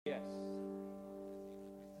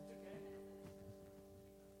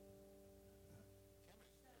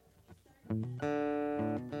No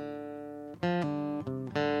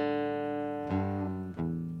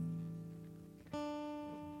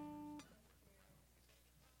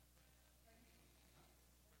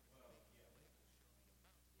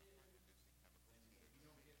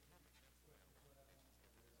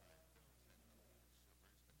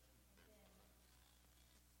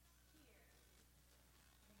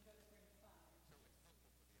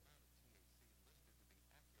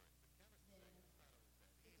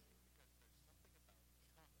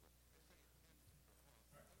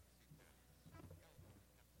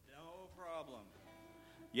problem.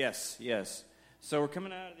 Yes, yes. So we're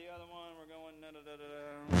coming out of the other one. We're going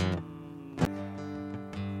da-da-da-da-da.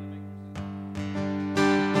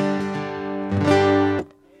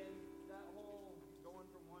 And that whole going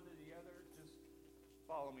from one to the other, just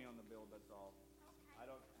follow me on the build, that's all. I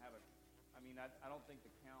don't have a, I don't think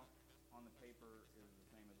the count on the paper is the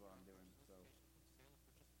same as what I'm doing, so.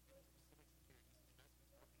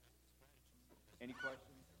 Any questions?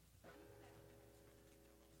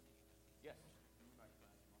 Yes.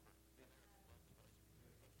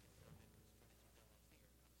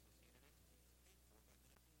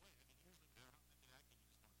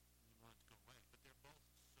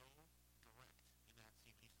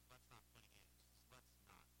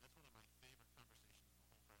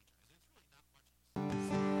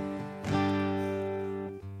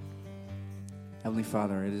 Heavenly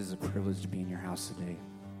Father, it is a privilege to be in your house today.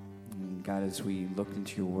 And God, as we look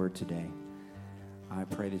into your word today, I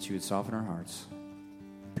pray that you would soften our hearts.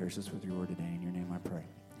 Pierce us with your word today. In your name I pray.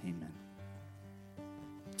 Amen.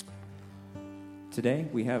 Today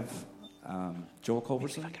we have Joel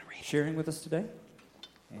Culberson sharing with us today.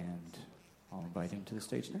 And I'll invite him to the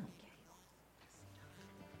stage now.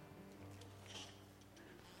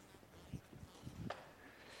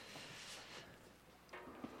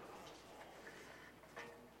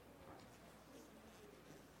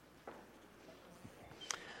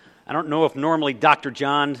 I don't know if normally Dr.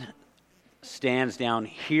 John stands down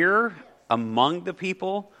here among the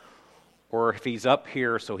people or if he's up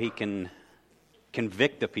here so he can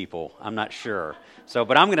convict the people. I'm not sure.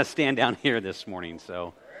 But I'm going to stand down here this morning.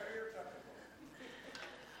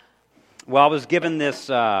 Well, I was given this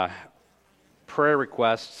prayer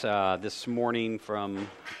request this morning from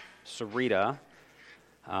Sarita.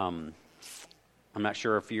 I'm not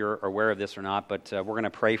sure if you're aware of this or not, but we're going to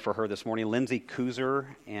pray for her this morning. Lindsay Kuzer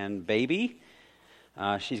and baby.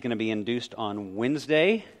 She's going to be induced on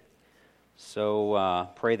Wednesday. So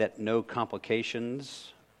pray that no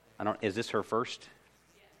complications. Is this her first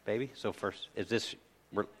baby? So first, is this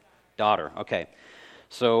daughter? Okay.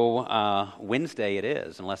 So Wednesday it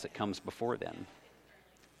is, unless it comes before then.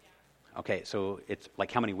 Okay, so it's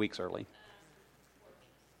like how many weeks early?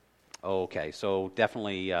 Okay, so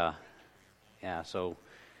definitely... Yeah, so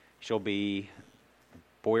she'll be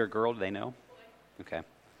boy or girl, do they know? Okay.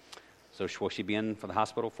 So will she be in for the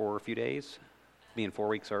hospital for a few days? Being 4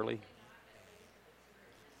 weeks early?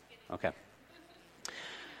 Okay.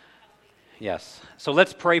 Yes. So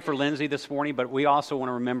let's pray for Lindsay this morning, but we also want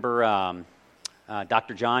to remember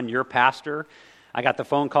Dr. John, your pastor. I got the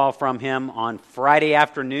phone call from him on Friday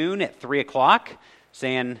afternoon at 3 o'clock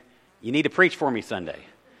saying, you need to preach for me Sunday.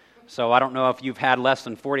 So I don't know if you've had less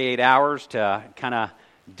than 48 hours to kind of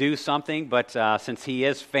do something, but since he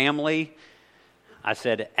is family, I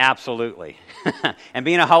said, absolutely. And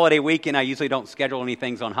being a holiday weekend, I usually don't schedule any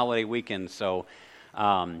things on holiday weekends. So,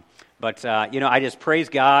 I just praise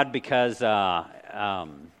God because having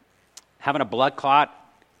a blood clot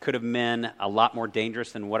could have been a lot more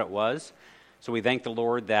dangerous than what it was. So we thank the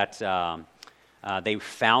Lord that they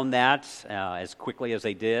found that as quickly as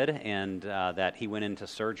they did, and that he went into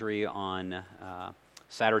surgery on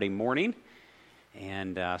Saturday morning.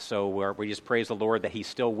 And so we just praise the Lord that he's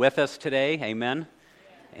still with us today, amen,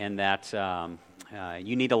 and that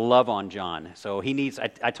you need to love on John. So he needs, I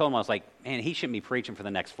told him, I was like, man, he shouldn't be preaching for the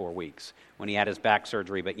next 4 weeks when he had his back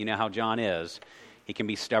surgery, but you know how John is. He can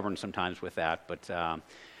be stubborn sometimes with that, but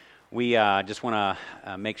we just want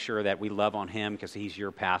to make sure that we love on him because he's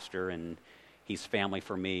your pastor and he's family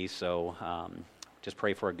for me, so just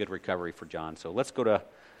pray for a good recovery for John. So let's go to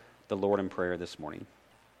the Lord in prayer this morning.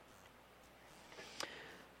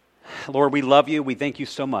 Lord, we love you. We thank you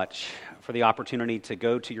so much for the opportunity to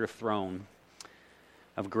go to your throne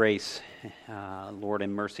of grace, Lord,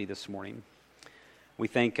 and mercy this morning. We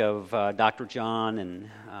think of Dr. John,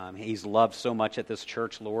 and he's loved so much at this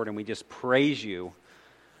church, Lord, and we just praise you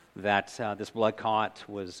that this blood clot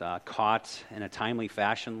was caught in a timely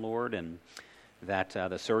fashion, Lord, and that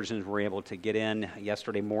the surgeons were able to get in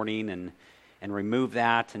yesterday morning and remove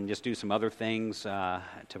that and just do some other things to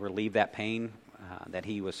relieve that pain that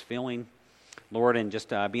he was feeling. Lord, and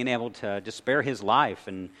just being able to just spare his life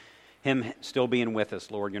and him still being with us,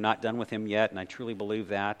 Lord. You're not done with him yet, and I truly believe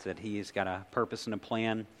that he's got a purpose and a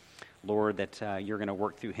plan, Lord, that you're going to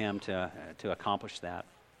work through him to accomplish that.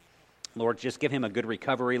 Lord, just give him a good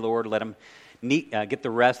recovery, Lord. Let him get the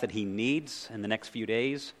rest that he needs in the next few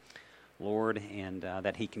days, Lord, and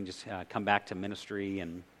that he can just come back to ministry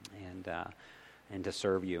and to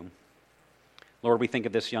serve you. Lord, we think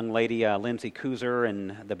of this young lady, Lindsay Kuzer,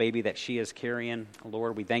 and the baby that she is carrying.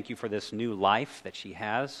 Lord, we thank you for this new life that she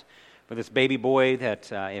has, for this baby boy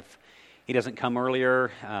that if he doesn't come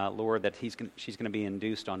earlier, Lord, that she's going to be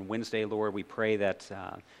induced on Wednesday, Lord. We pray that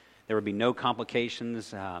there would be no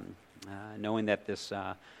complications, knowing that this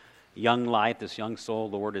young life, this young soul,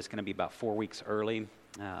 Lord, is going to be about 4 weeks early,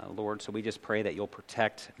 Lord. So we just pray that you'll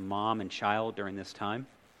protect mom and child during this time.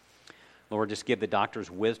 Lord, just give the doctors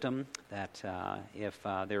wisdom that if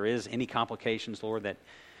there is any complications, Lord, that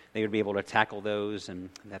they would be able to tackle those, and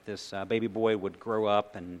that this baby boy would grow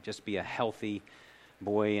up and just be a healthy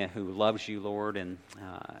boy who loves you, Lord, and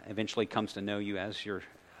eventually comes to know you as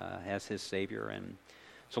as his Savior. And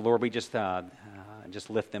so, Lord, we just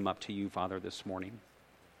lift them up to you, Father, this morning.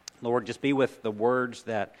 Lord, just be with the words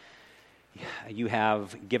that you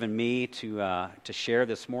have given me to share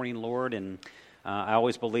this morning, Lord, and I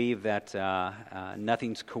always believe that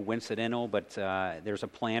nothing's coincidental, but there's a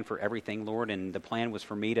plan for everything, Lord, and the plan was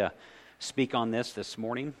for me to speak on this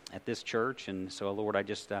morning at this church, and so, Lord, I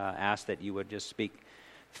just ask that you would just speak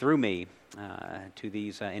through me to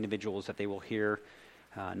these individuals, that they will hear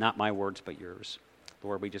not my words, but yours.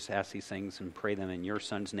 Lord, we just ask these things and pray them in your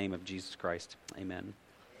Son's name of Jesus Christ. Amen.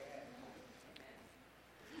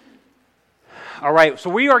 All right, so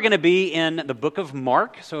we are going to be in the book of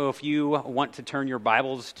Mark. So if you want to turn your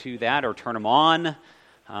Bibles to that or turn them on,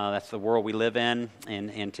 that's the world we live in,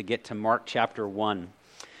 and to get to Mark chapter 1.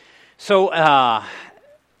 So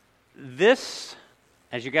this,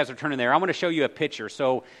 as you guys are turning there, I want to show you a picture.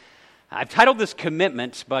 So I've titled this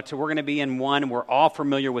Commitment, but we're going to be in one. We're all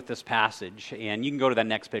familiar with this passage, and you can go to that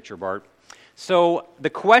next picture, Bart. So the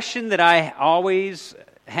question that I always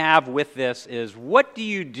have with this is, what do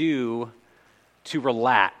you do to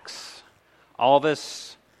relax? All of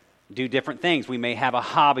us do different things. We may have a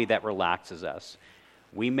hobby that relaxes us.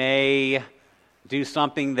 We may do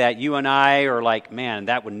something that you and I are like, man,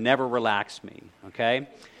 that would never relax me, okay?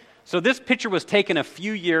 So this picture was taken a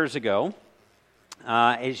few years ago.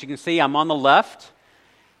 As you can see, I'm on the left.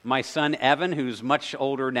 My son, Evan, who's much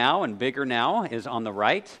older now and bigger now, is on the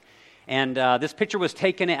right. And this picture was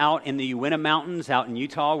taken out in the Uinta Mountains out in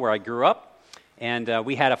Utah, where I grew up. And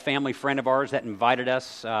we had a family friend of ours that invited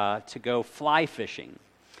us to go fly fishing.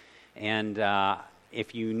 And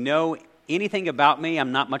if you know anything about me,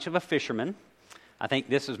 I'm not much of a fisherman. I think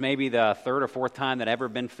this is maybe the third or fourth time that I've ever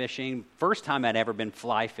been fishing. First time I'd ever been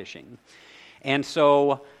fly fishing. And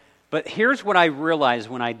so, but here's what I realized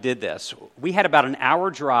when I did this. We had about an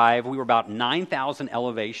hour drive. We were about 9,000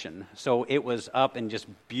 elevation. So it was up in just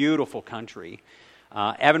beautiful country.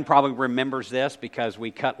 Evan probably remembers this because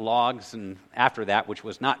we cut logs and after that, which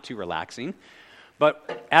was not too relaxing.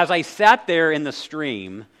 But as I sat there in the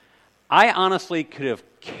stream, I honestly could have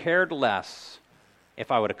cared less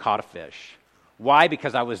if I would have caught a fish. Why?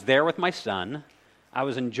 Because I was there with my son. I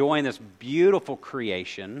was enjoying this beautiful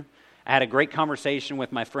creation. I had a great conversation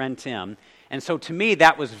with my friend Tim. And so to me,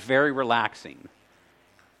 that was very relaxing.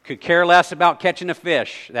 Could care less about catching a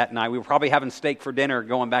fish that night. We were probably having steak for dinner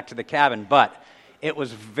going back to the cabin, but it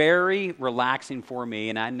was very relaxing for me,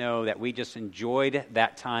 and I know that we just enjoyed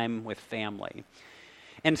that time with family.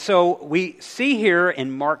 And so we see here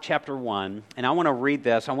in Mark chapter 1, and I want to read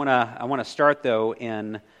this. I want to start, though,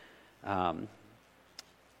 in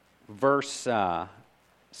verse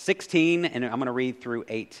 16, and I'm going to read through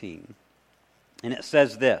 18. And it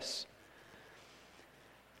says this: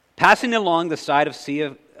 Passing alongside the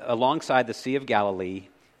Sea of Galilee,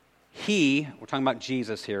 we're talking about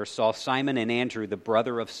Jesus here, saw Simon and Andrew, the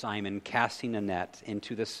brother of Simon, casting a net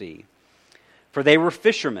into the sea, for they were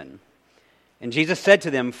fishermen. And Jesus said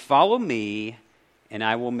to them, Follow me, and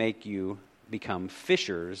I will make you become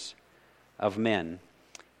fishers of men.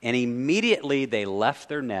 And immediately they left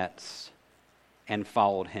their nets and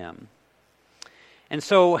followed him. And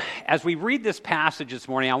so, as we read this passage this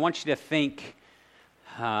morning, I want you to think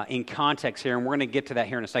in context here, and we're going to get to that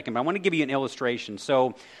here in a second, but I want to give you an illustration.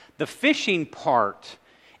 So, the fishing part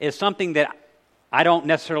is something that I don't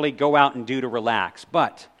necessarily go out and do to relax.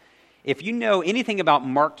 But if you know anything about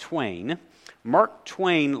Mark Twain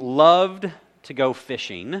loved to go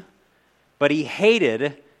fishing, but he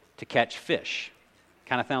hated to catch fish.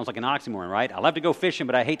 Kind of sounds like an oxymoron, right? I love to go fishing,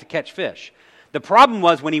 but I hate to catch fish. The problem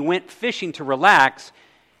was when he went fishing to relax,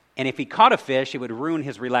 and if he caught a fish, it would ruin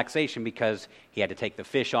his relaxation because he had to take the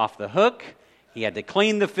fish off the hook, he had to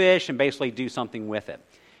clean the fish, and basically do something with it.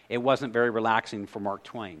 It wasn't very relaxing for Mark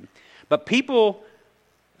Twain. But people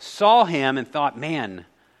saw him and thought, man,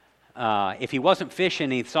 if he wasn't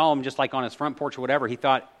fishing, he saw him just like on his front porch or whatever,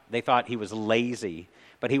 they thought he was lazy,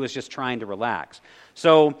 but he was just trying to relax.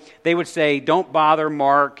 So they would say, don't bother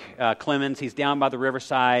Mark Clemens, he's down by the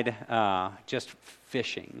riverside just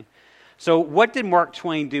fishing. So what did Mark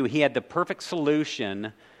Twain do? He had the perfect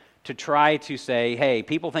solution to try to say, hey,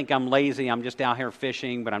 people think I'm lazy, I'm just out here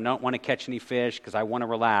fishing, but I don't want to catch any fish because I want to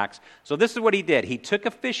relax. So this is what he did. He took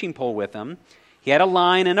a fishing pole with him. He had a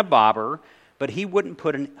line and a bobber, but he wouldn't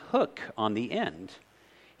put a hook on the end.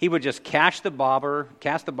 He would just cast the bobber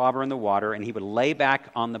in the water, and he would lay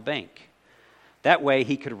back on the bank. That way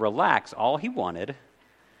he could relax all he wanted,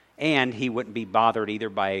 and he wouldn't be bothered either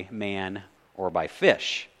by man or by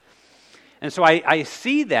fish. And so I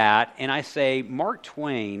see that, and I say, Mark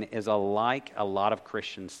Twain is like a lot of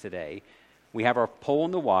Christians today. We have our pole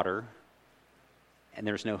in the water, and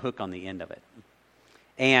there's no hook on the end of it.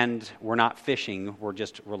 And we're not fishing, we're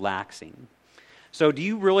just relaxing. So do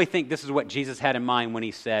you really think this is what Jesus had in mind when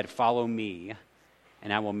he said, follow me,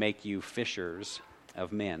 and I will make you fishers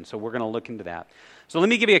of men? So we're going to look into that. So let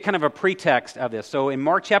me give you a kind of a pretext of this. So in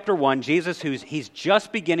Mark chapter 1, Jesus, he's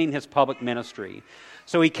just beginning his public ministry.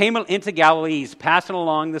 So he came into Galilee, he's passing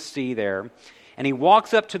along the sea there, and he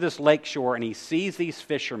walks up to this lake shore, and he sees these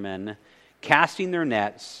fishermen casting their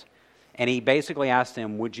nets, and he basically asks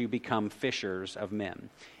them, would you become fishers of men?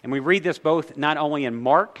 And we read this both not only in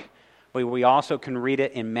Mark, but we also can read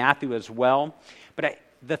it in Matthew as well. But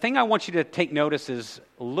the thing I want you to take notice is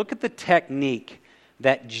look at the technique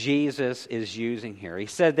that Jesus is using here. He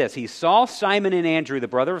said this, he saw Simon and Andrew, the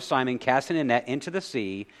brother of Simon, casting a net into the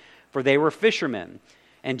sea, for they were fishermen.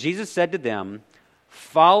 And Jesus said to them,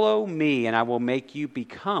 follow me, and I will make you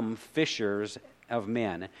become fishers of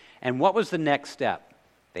men. And what was the next step?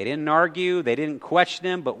 They didn't argue, they didn't question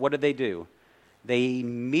him, but what did they do? They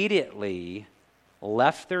immediately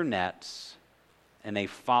left their nets, and they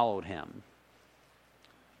followed him.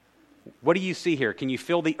 What do you see here? Can you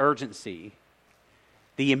feel the urgency,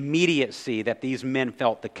 the immediacy that these men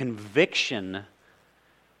felt, the conviction,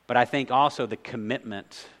 but I think also the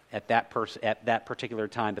commitment at that particular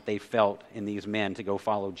time that they felt in these men to go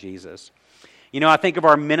follow Jesus. You know, I think of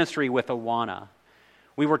our ministry with Awana.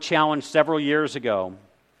 We were challenged several years ago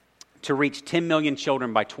to reach 10 million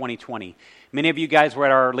children by 2020. Many of you guys were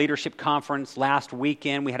at our leadership conference last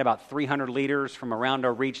weekend. We had about 300 leaders from around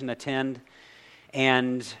our region attend.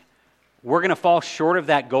 And we're going to fall short of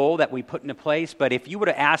that goal that we put into place. But if you would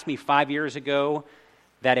have asked me 5 years ago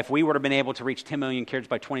that if we would have been able to reach 10 million kids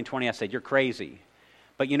by 2020, I said, you're crazy.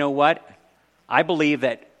 But you know what? I believe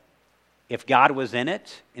that if God was in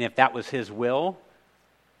it, and if that was his will,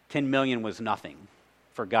 10 million was nothing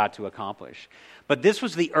for God to accomplish. But this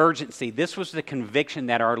was the urgency, this was the conviction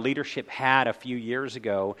that our leadership had a few years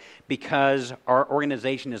ago, because our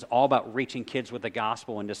organization is all about reaching kids with the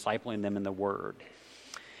gospel and discipling them in the Word.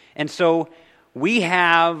 And so we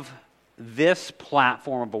have this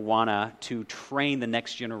platform of Awana to train the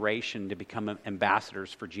next generation to become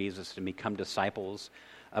ambassadors for Jesus, to become disciples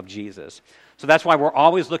of Jesus. So that's why we're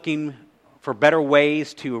always looking for better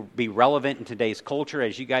ways to be relevant in today's culture.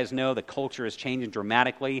 As you guys know, the culture is changing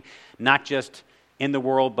dramatically, not just in the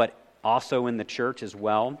world, but also in the church as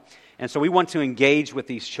well. And so we want to engage with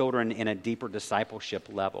these children in a deeper discipleship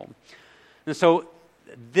level. And so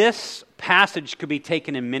this passage could be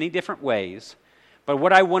taken in many different ways, but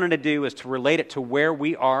what I wanted to do is to relate it to where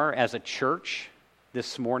we are as a church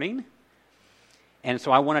this morning. And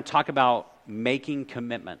so I want to talk about making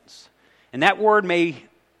commitments. And that word may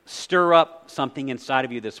stir up something inside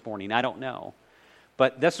of you this morning. I don't know.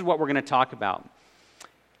 But this is what we're going to talk about.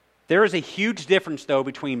 There is a huge difference, though,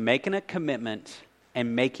 between making a commitment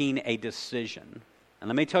and making a decision. And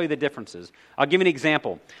let me tell you the differences. I'll give you an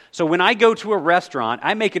example. So when I go to a restaurant,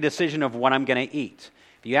 I make a decision of what I'm going to eat.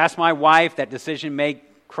 If you ask my wife, that decision may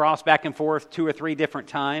cross back and forth 2 or 3 different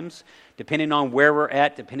times, depending on where we're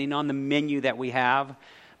at, depending on the menu that we have.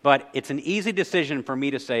 But it's an easy decision for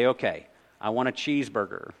me to say, okay, I want a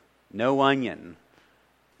cheeseburger, no onion,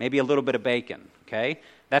 maybe a little bit of bacon, okay?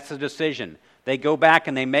 That's the decision. They go back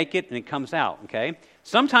and they make it and it comes out, okay?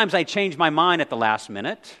 Sometimes I change my mind at the last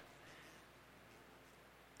minute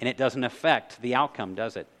and it doesn't affect the outcome,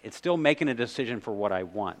 does it? It's still making a decision for what I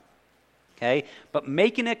want, okay? But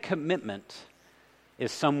making a commitment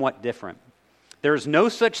is somewhat different. There's no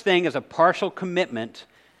such thing as a partial commitment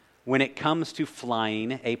when it comes to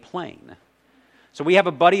flying a plane. So we have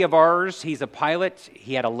a buddy of ours, he's a pilot.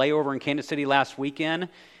 He had a layover in Kansas City last weekend.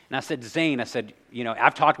 And I said, Zane,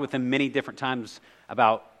 I've talked with him many different times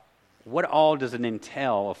about what all does it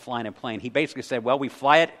entail of flying a plane. He basically said, well, we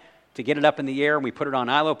fly it to get it up in the air, and we put it on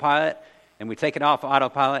autopilot, and we take it off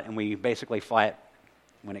autopilot, and we basically fly it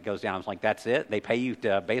when it goes down. I was like, that's it? They pay you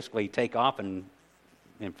to basically take off and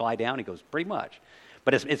fly down? He goes, pretty much.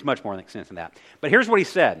 But it's much more sense than that. But here's what he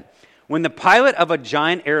said. When the pilot of a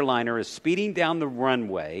giant airliner is speeding down the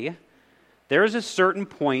runway, there is a certain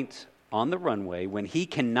point on the runway when he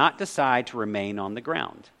cannot decide to remain on the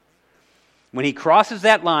ground. When he crosses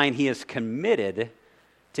that line, he is committed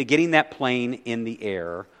to getting that plane in the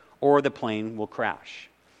air, or the plane will crash.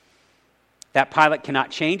 That pilot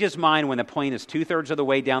cannot change his mind when the plane is 2/3 of the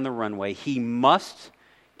way down the runway. He must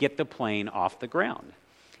get the plane off the ground.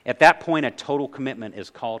 At that point, a total commitment is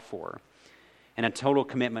called for, and a total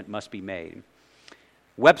commitment must be made.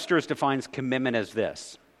 Webster's defines commitment as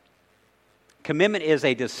this. Commitment is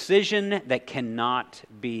a decision that cannot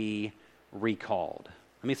be recalled.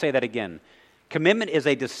 Let me say that again. Commitment is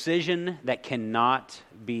a decision that cannot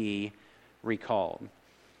be recalled.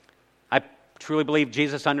 I truly believe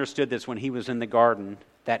Jesus understood this when he was in the garden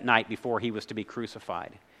that night before he was to be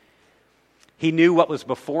crucified. He knew what was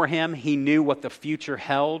before him. He knew what the future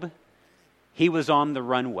held. He was on the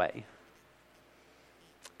runway.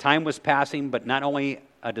 Time was passing, but not only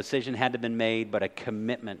a decision had to be made, but a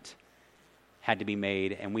commitment had to be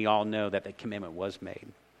made, and we all know that the commitment was made.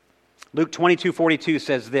 Luke 22:42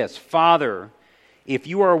 says this, Father, if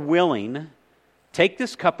you are willing, take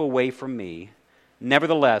this cup away from me.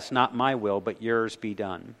 Nevertheless, not my will, but yours be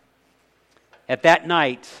done. At that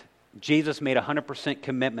night, Jesus made a 100%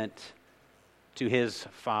 commitment to his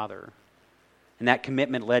Father. And that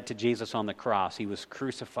commitment led to Jesus on the cross. He was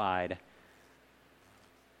crucified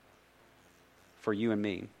for you and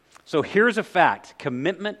me. So here's a fact.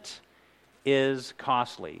 Commitment is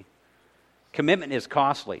costly. Commitment is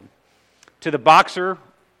costly. To the boxer,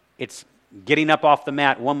 it's getting up off the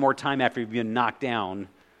mat one more time after you've been knocked down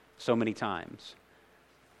so many times.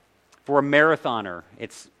 For a marathoner,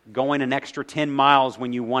 it's going an extra 10 miles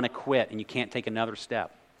when you want to quit and you can't take another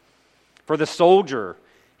step. For the soldier,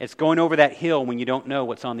 it's going over that hill when you don't know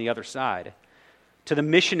what's on the other side. To the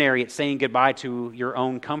missionary, it's saying goodbye to your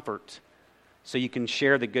own comfort so you can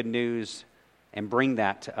share the good news and bring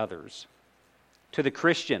that to others. To the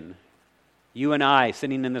Christian, you and I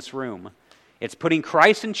sitting in this room, it's putting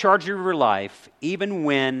Christ in charge of your life even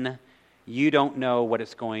when you don't know what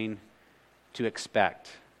it's going to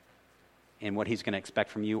expect and what he's going to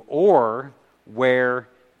expect from you or where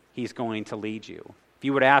he's going to lead you. If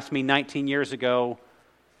you would ask me 19 years ago,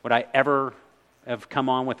 would I ever have come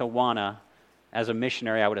on with Awana as a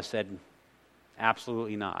missionary, I would have said,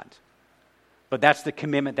 absolutely not. But that's the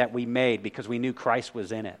commitment that we made because we knew Christ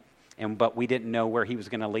was in it. But we didn't know where he was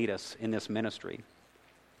going to lead us in this ministry.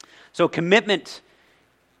 So commitment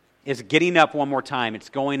is getting up one more time. It's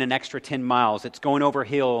going an extra 10 miles. It's going over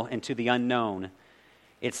hill into the unknown.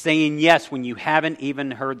 It's saying yes when you haven't even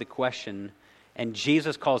heard the question. And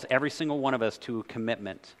Jesus calls every single one of us to a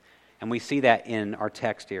commitment. And we see that in our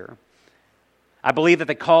text here. I believe that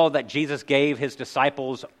the call that Jesus gave his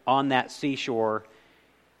disciples on that seashore,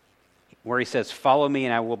 where he says, follow me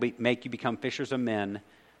and I will make you become fishers of men,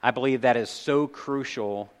 I believe that is so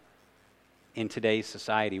crucial in today's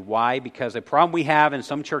society. Why? Because the problem we have in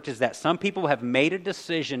some churches is that some people have made a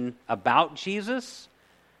decision about Jesus,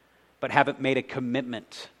 but haven't made a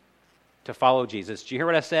commitment to follow Jesus. Did you hear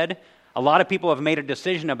what I said? A lot of people have made a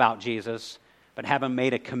decision about Jesus, but haven't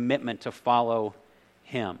made a commitment to follow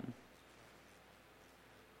him.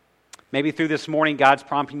 Maybe through this morning, God's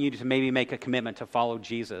prompting you to maybe make a commitment to follow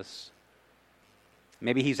Jesus.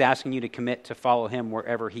 Maybe he's asking you to commit to follow him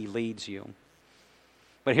wherever he leads you.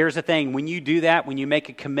 But here's the thing. When you do that, when you make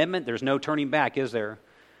a commitment, there's no turning back, is there?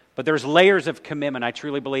 But there's layers of commitment, I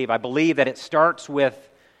truly believe. I believe that it starts with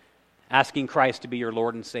asking Christ to be your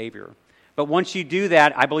Lord and Savior. But once you do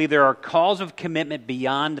that, I believe there are calls of commitment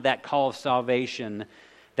beyond that call of salvation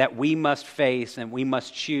that we must face and we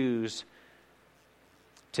must choose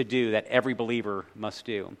to do, that every believer must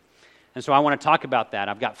do. And so I want to talk about that.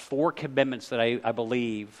 I've got 4 commitments that I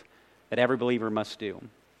believe that every believer must do.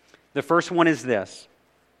 The first one is this.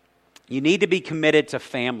 You need to be committed to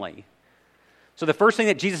family. So the first thing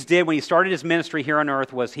that Jesus did when he started his ministry here on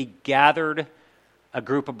earth was he gathered a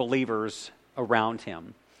group of believers around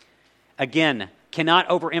him. Again, cannot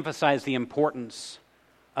overemphasize the importance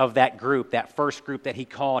of that group, that first group that he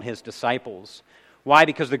called his disciples. Why?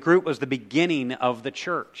 Because the group was the beginning of the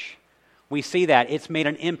church. We see that. It's made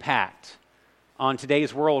an impact on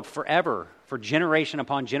today's world forever, for generation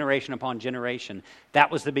upon generation upon generation.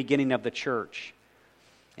 That was the beginning of the church.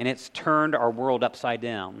 And it's turned our world upside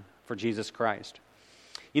down for Jesus Christ.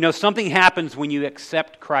 You know, something happens when you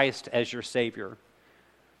accept Christ as your Savior.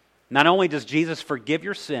 Not only does Jesus forgive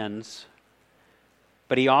your sins,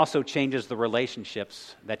 but He also changes the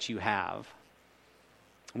relationships that you have.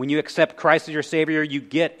 When you accept Christ as your Savior, you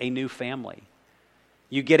get a new family.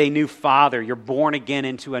 You get a new father. You're born again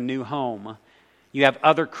into a new home. You have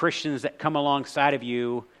other Christians that come alongside of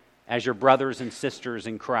you as your brothers and sisters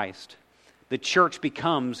in Christ. The church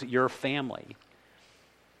becomes your family.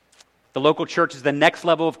 The local church is the next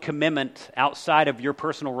level of commitment outside of your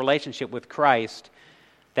personal relationship with Christ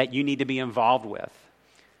that you need to be involved with.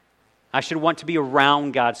 I should want to be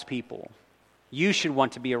around God's people. You should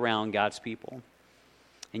want to be around God's people.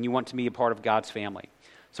 And you want to be a part of God's family.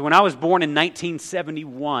 So when I was born in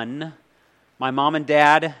 1971, my mom and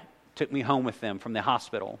dad took me home with them from the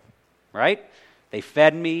hospital, right? They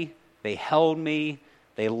fed me, they held me,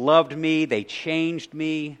 they loved me, they changed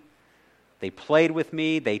me, they played with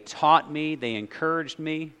me, they taught me, they encouraged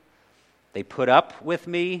me, they put up with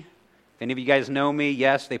me. If any of you guys know me,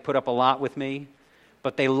 yes, they put up a lot with me.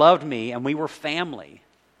 But they loved me, and we were family.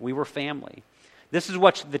 We were family. This is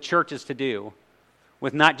what the church is to do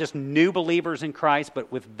with not just new believers in Christ,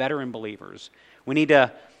 but with veteran believers. We need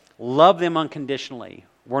to love them unconditionally.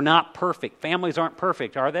 We're not perfect. Families aren't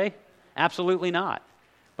perfect, are they? Absolutely not.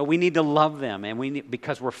 But we need to love them, and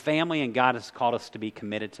because we're family, and God has called us to be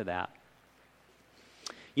committed to that.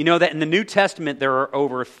 You know that in the New Testament, there are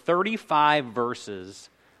over 35 verses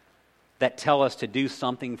that tell us to do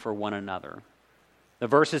something for one another. The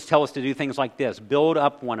verses tell us to do things like this: build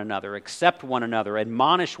up one another, accept one another,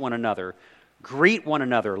 admonish one another, greet one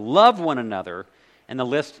another, love one another, and the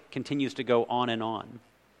list continues to go on and on.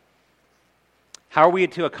 How are we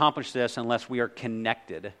to accomplish this unless we are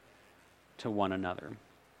connected to one another?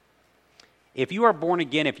 If you are born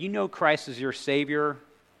again, if you know Christ as your Savior,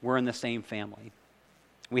 we're in the same family.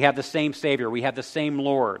 We have the same Savior. We have the same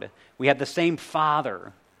Lord. We have the same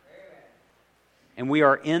Father. And we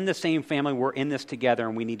are in the same family. We're in this together,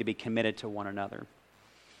 and we need to be committed to one another.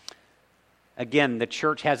 Again, the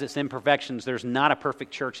church has its imperfections. There's not a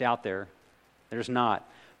perfect church out there. There's not.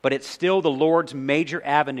 But it's still the Lord's major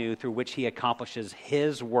avenue through which He accomplishes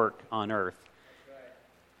His work on earth.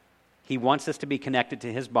 He wants us to be connected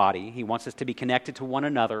to His body. He wants us to be connected to one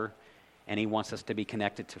another. And He wants us to be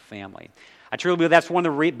connected to family. I truly believe that's one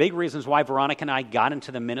of the big reasons why Veronica and I got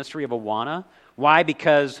into the ministry of Awana. Why?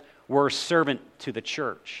 Because we're a servant to the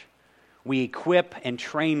church. We equip and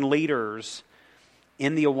train leaders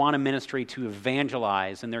in the Awana ministry to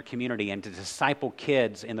evangelize in their community and to disciple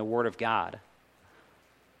kids in the Word of God.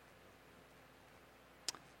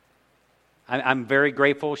 I'm very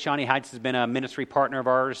grateful. Shawnee Heights has been a ministry partner of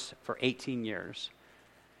ours for 18 years.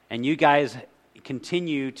 And you guys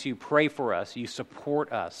continue to pray for us. You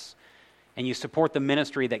support us. And you support the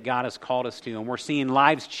ministry that God has called us to. And we're seeing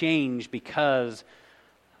lives change because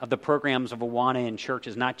of the programs of Awana in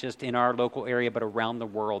churches, not just in our local area, but around the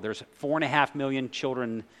world. There's 4.5 million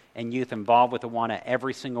children and youth involved with Awana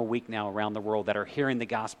every single week now around the world that are hearing the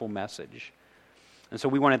gospel message. And so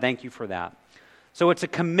we want to thank you for that. So it's a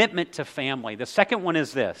commitment to family. The second one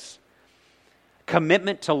is this: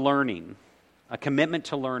 commitment to learning. A commitment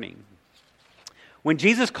to learning. When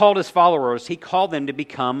Jesus called His followers, He called them to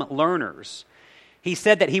become learners. He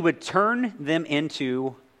said that He would turn them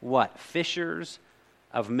into what? Fishers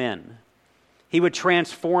of men. He would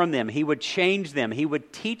transform them. He would change them. He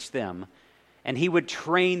would teach them. And He would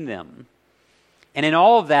train them. And in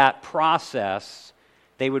all of that process,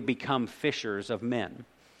 they would become fishers of men.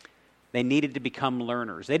 They needed to become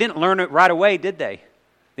learners. They didn't learn it right away, did they?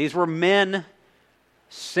 These were men,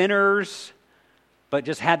 sinners, but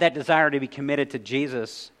just had that desire to be committed to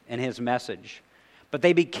Jesus and His message. But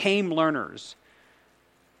they became learners.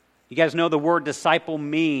 You guys know the word disciple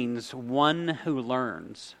means one who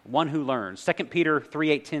learns. One who learns. 2 Peter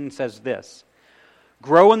 3:18 says this: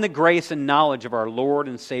 grow in the grace and knowledge of our Lord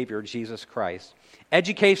and Savior, Jesus Christ.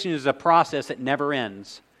 Education is a process that never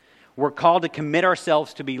ends. We're called to commit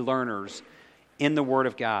ourselves to be learners in the Word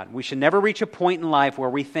of God. We should never reach a point in life where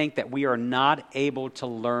we think that we are not able to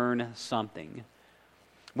learn something.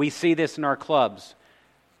 We see this in our clubs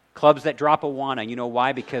that drop Awana. You know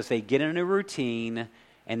why? Because they get in a routine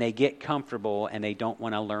and they get comfortable and they don't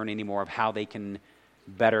want to learn anymore of how they can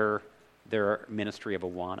better their ministry of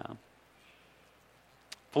Awana.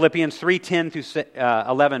 Philippians 3:10 through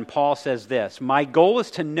 11, Paul says this: my goal is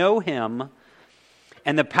to know Him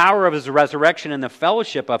and the power of His resurrection and the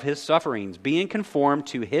fellowship of His sufferings, being conformed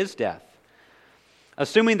to His death,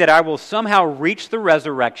 assuming that I will somehow reach the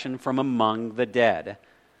resurrection from among the dead.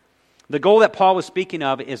 The goal that Paul was speaking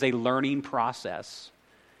of is a learning process.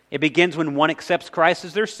 It begins when one accepts Christ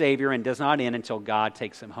as their Savior and does not end until God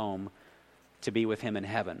takes them home to be with Him in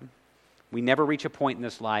heaven. We never reach a point in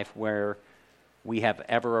this life where we have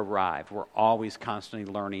ever arrived. We're always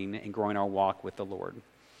constantly learning and growing our walk with the Lord.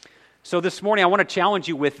 So this morning I want to challenge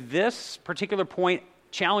you with this particular point,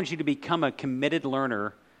 challenge you to become a committed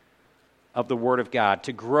learner of the Word of God,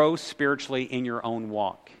 to grow spiritually in your own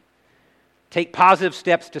walk. Take positive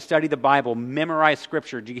steps to study the Bible, memorize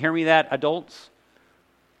Scripture. Do you hear me that, adults?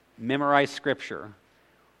 Memorize Scripture.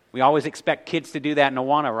 We always expect kids to do that in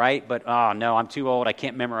Awana, right? But, oh no, I'm too old, I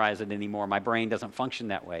can't memorize it anymore. My brain doesn't function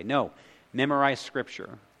that way. No, memorize Scripture.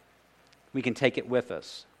 We can take it with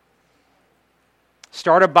us.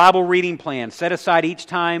 Start a Bible reading plan. Set aside a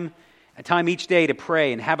time each day to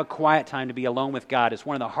pray and have a quiet time to be alone with God. It's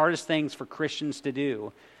one of the hardest things for Christians to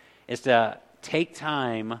do, is to take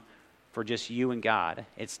time for just you and God.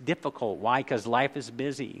 It's difficult. Why? Because life is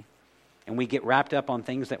busy, and we get wrapped up on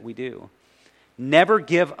things that we do. Never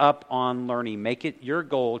give up on learning. Make it your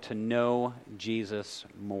goal to know Jesus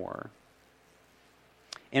more.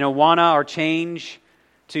 In Awana, our change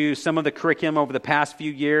to some of the curriculum over the past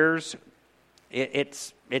few years,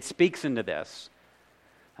 it speaks into this.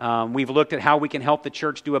 We've looked at how we can help the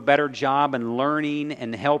church do a better job in learning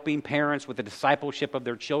and helping parents with the discipleship of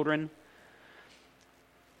their children.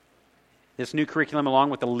 This new curriculum, along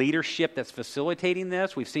with the leadership that's facilitating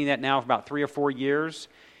this, we've seen that now for about 3 or 4 years.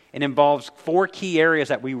 It involves 4 key areas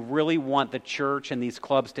that we really want the church and these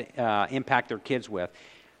clubs to impact their kids with.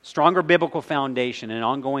 Stronger biblical foundation and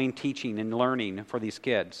ongoing teaching and learning for these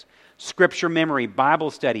kids. Scripture memory, Bible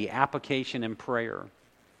study, application, and prayer.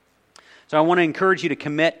 So I want to encourage you to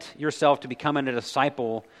commit yourself to becoming a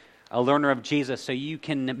disciple, a learner of Jesus, so you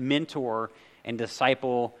can mentor and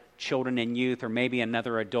disciple children and youth, or maybe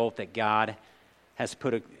another adult that God has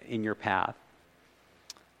put in your path.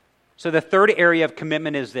 So the third area of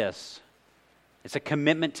commitment is this. It's a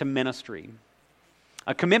commitment to ministry.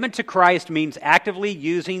 A commitment to Christ means actively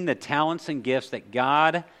using the talents and gifts that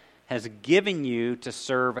God has given you to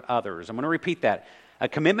serve others. I'm going to repeat that. A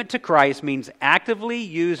commitment to Christ means actively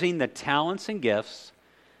using the talents and gifts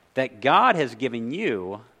that God has given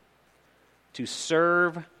you to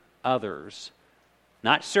serve others.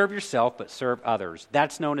 Not serve yourself, but serve others.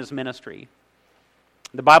 That's known as ministry.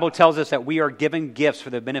 The Bible tells us that we are given gifts for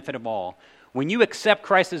the benefit of all. When you accept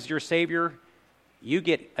Christ as your Savior, you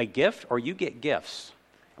get a gift or you get gifts.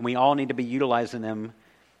 And we all need to be utilizing them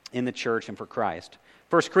in the church and for Christ.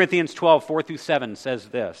 1 Corinthians 12, 4 through 7 says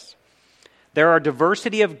this. There are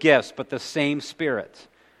diversity of gifts, but the same Spirit.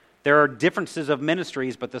 There are differences of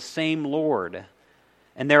ministries, but the same Lord.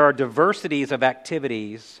 And there are diversities of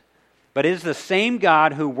activities, but it is the same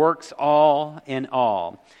God who works all in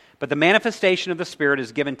all. But the manifestation of the Spirit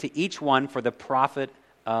is given to each one for the profit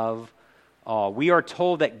of all. We are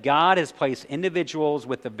told that God has placed individuals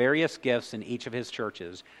with the various gifts in each of His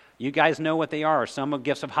churches. You guys know what they are. Some of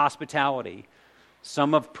gifts of hospitality,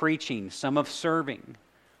 some of preaching, some of serving.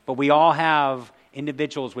 But we all have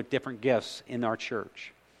individuals with different gifts in our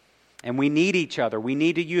church. And we need each other. We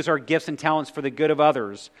need to use our gifts and talents for the good of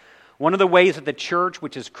others. One of the ways that the church,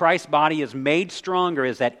 which is Christ's body, is made stronger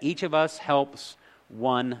is that each of us helps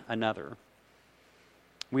one another.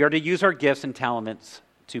 We are to use our gifts and talents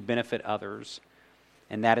to benefit others,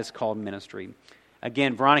 and that is called ministry.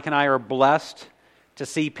 Again, Veronica and I are blessed to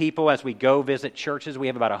see people as we go visit churches. We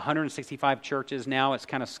have about 165 churches now. It's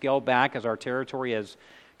kind of scaled back as our territory has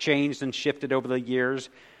changed and shifted over the years.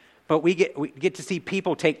 But we get to see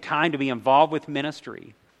people take time to be involved with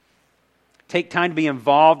ministry. Take time to be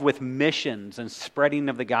involved with missions and spreading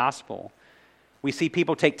of the gospel. We see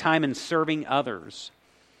people take time in serving others.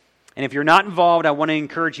 And if you're not involved, I want to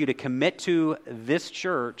encourage you to commit to this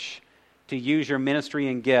church to use your ministry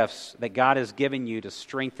and gifts that God has given you to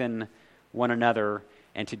strengthen one another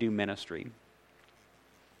and to do ministry.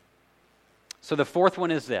 So the fourth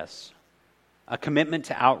one is this, a commitment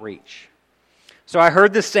to outreach. So I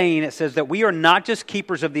heard this saying, it says that we are not just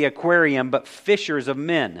keepers of the aquarium, but fishers of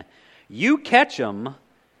men. You catch them,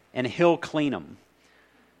 and He'll clean them.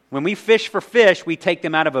 When we fish for fish, we take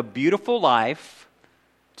them out of a beautiful life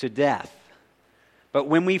to death. But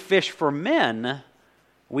when we fish for men,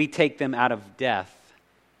 we take them out of death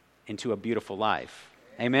into a beautiful life.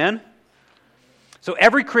 Amen? So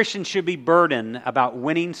every Christian should be burdened about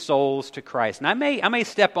winning souls to Christ. And I may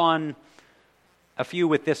step on a few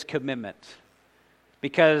with this commitment,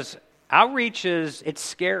 because outreach it's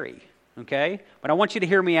scary, okay? But I want you to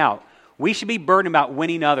hear me out. We should be burdened about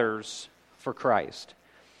winning others for Christ.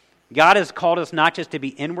 God has called us not just to be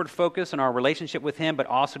inward focused in our relationship with Him, but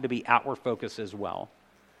also to be outward focused as well.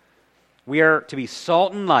 We are to be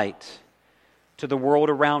salt and light to the world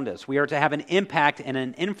around us. We are to have an impact and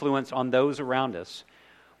an influence on those around us.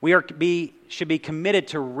 We should be committed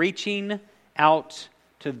to reaching out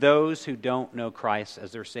to those who don't know Christ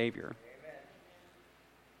as their Savior. Amen.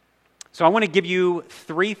 So I want to give you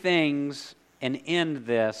 3 things and end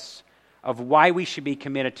this of why we should be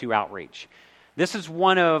committed to outreach. This is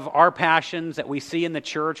one of our passions that we see in the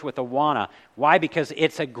church with Awana. Why? Because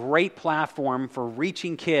it's a great platform for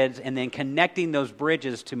reaching kids and then connecting those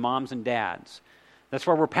bridges to moms and dads. That's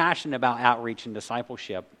why we're passionate about outreach and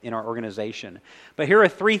discipleship in our organization. But here are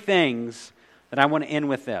 3 things that I want to end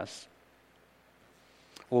with this.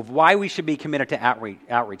 Of why we should be committed to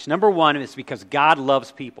outreach. Number 1 is because God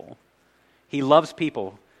loves people. He loves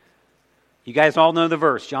people. You guys all know the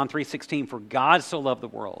verse, John 3:16, "For God so loved the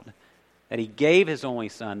world that He gave His only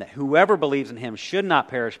Son, that whoever believes in Him should not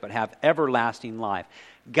perish but have everlasting life."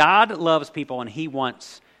 God loves people and He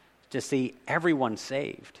wants to see everyone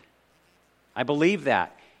saved. I believe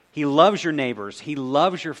that. He loves your neighbors. He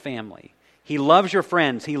loves your family. He loves your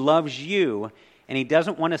friends. He loves you. And He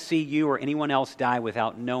doesn't want to see you or anyone else die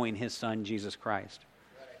without knowing His Son, Jesus Christ.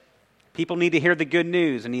 People need to hear the good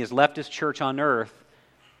news, and He has left His church on earth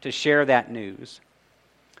to share that news.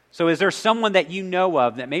 So is there someone that you know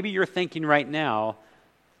of that maybe you're thinking right now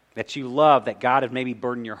that you love, that God has maybe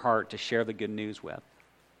burdened your heart to share the good news with?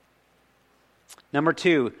 Number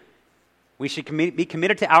 2, we should be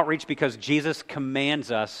committed to outreach because Jesus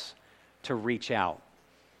commands us to reach out.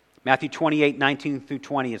 Matthew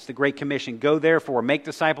 28:19-20, it's the Great Commission. "Go therefore, make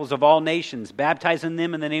disciples of all nations, baptizing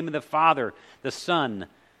them in the name of the Father, the Son,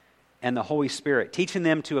 and the Holy Spirit, teaching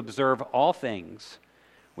them to observe all things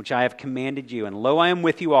which I have commanded you. And lo, I am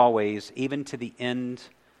with you always, even to the end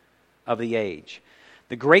of the age."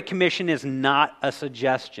 The Great Commission is not a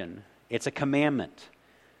suggestion. It's a commandment.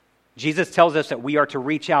 Jesus tells us that we are to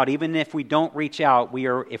reach out. Even if we don't reach out,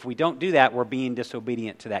 if we don't do that, we're being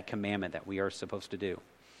disobedient to that commandment that we are supposed to do.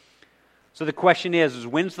 So the question is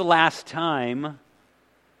when's the last time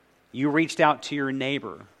you reached out to your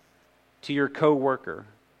neighbor, to your coworker,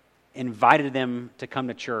 invited them to come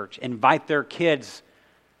to church, invite their kids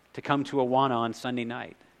to come to Awana on Sunday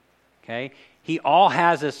night? Okay? He all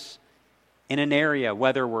has us in an area,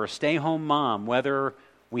 whether we're a stay-home mom, whether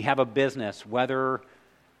we have a business, wherever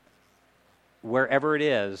it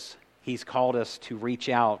is, He's called us to reach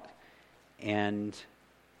out and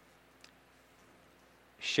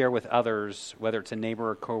share with others, whether it's a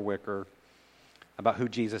neighbor or coworker, about who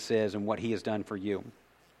Jesus is and what He has done for you.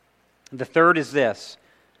 The third is this,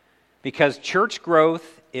 because church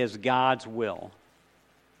growth is God's will.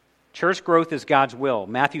 Church growth is God's will.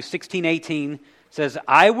 Matthew 16:18 says,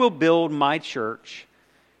 "I will build my church."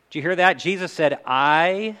 Do you hear that? Jesus said,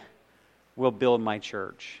 "I will build my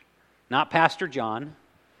church." Not Pastor John,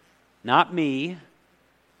 not me,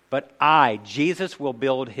 but I, Jesus, will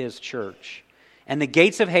build His church. "And the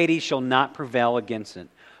gates of Hades shall not prevail against it."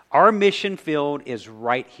 Our mission field is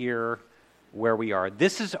right here where we are.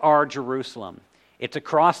 This is our Jerusalem. It's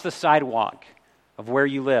across the sidewalk of where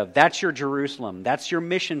you live. That's your Jerusalem. That's your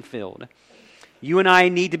mission field. You and I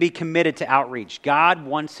need to be committed to outreach. God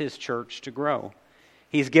wants His church to grow.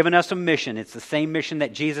 He's given us a mission. It's the same mission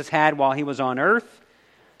that Jesus had while He was on earth.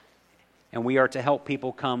 And we are to help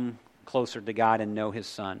people come closer to God and know His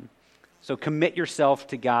Son. So commit yourself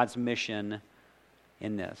to God's mission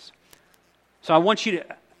in this. So I want you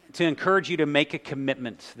to encourage you to make a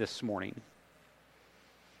commitment this morning.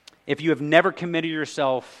 If you have never committed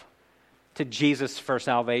yourself to Jesus for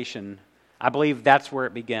salvation, I believe that's where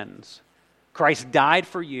it begins. Christ died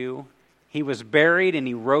for you. He was buried and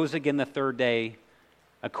He rose again the third day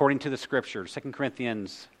according to the Scriptures. 2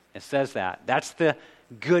 Corinthians, it says that. That's the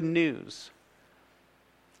good news.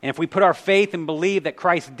 And if we put our faith and believe that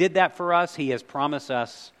Christ did that for us, He has promised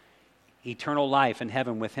us eternal life in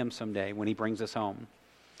heaven with Him someday when He brings us home.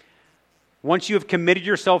 Once you have committed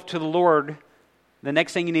yourself to the Lord, the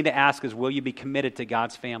next thing you need to ask is, will you be committed to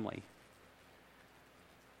God's family?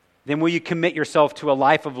 Then will you commit yourself to a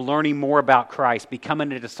life of learning more about Christ,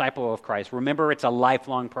 becoming a disciple of Christ? Remember, it's a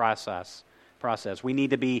lifelong process. We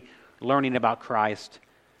need to be learning about Christ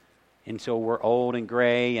until we're old and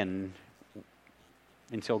gray and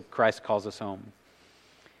until Christ calls us home.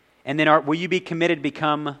 And then will you be committed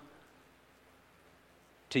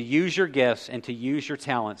to use your gifts and to use your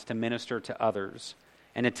talents to minister to others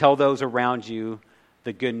and to tell those around you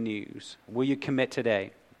the good news? Will you commit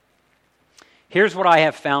today? Here's what I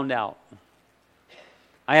have found out.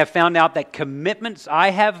 I have found out that commitments I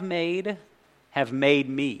have made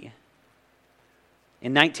me.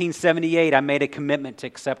 In 1978, I made a commitment to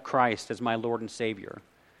accept Christ as my Lord and Savior.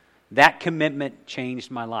 That commitment changed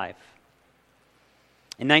my life.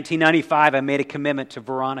 In 1995, I made a commitment to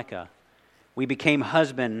Veronica. We became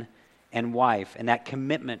husband and wife, and that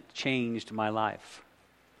commitment changed my life.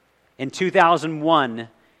 In 2001,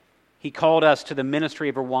 He called us to the ministry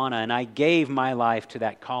of Awana, and I gave my life to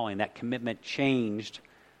that calling. That commitment changed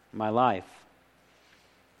my life.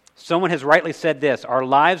 Someone has rightly said this: our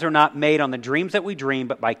lives are not made on the dreams that we dream,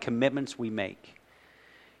 but by commitments we make.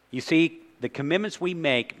 You see, the commitments we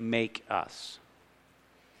make us.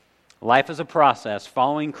 Life is a process.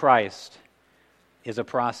 Following Christ is a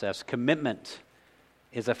process. Commitment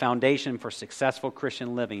is a foundation for successful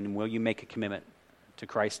Christian living. Will you make a commitment to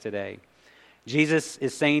Christ today? Jesus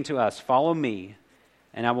is saying to us, follow me,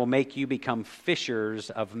 and I will make you become fishers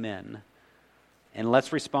of men. And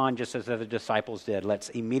let's respond just as the other disciples did. Let's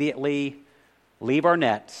immediately leave our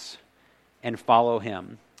nets and follow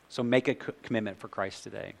Him. So make a commitment for Christ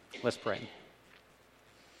today. Let's pray.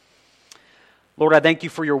 Lord, I thank you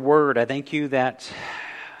for your word. I thank you that,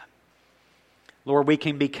 Lord, we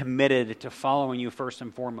can be committed to following you first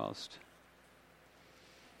and foremost.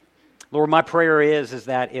 Lord, my prayer is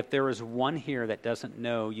that if there is one here that doesn't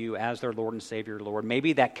know you as their Lord and Savior, Lord,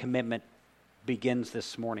 maybe that commitment begins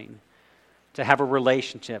this morning to have a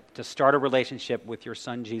relationship, to start a relationship with your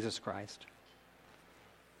Son, Jesus Christ.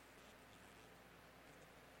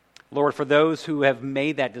 Lord, for those who have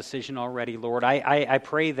made that decision already, Lord, I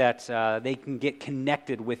pray that they can get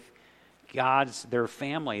connected with their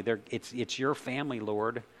family. It's your family,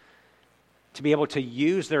 Lord, to be able to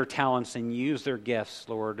use their talents and use their gifts,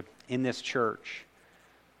 Lord, in this church,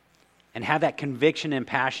 and have that conviction and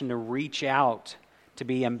passion to reach out to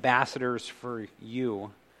be ambassadors for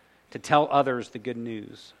you, to tell others the good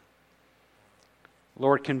news.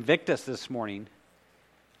 Lord, convict us this morning.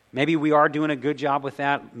 Maybe we are doing a good job with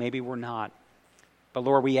that. Maybe we're not. But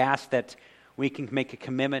Lord, we ask that we can make a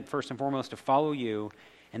commitment first and foremost to follow you,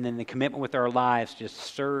 and then the commitment with our lives to just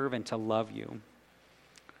serve and to love you.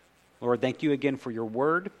 Lord, thank you again for your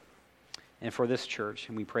word and for this church.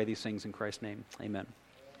 And we pray these things in Christ's name. Amen.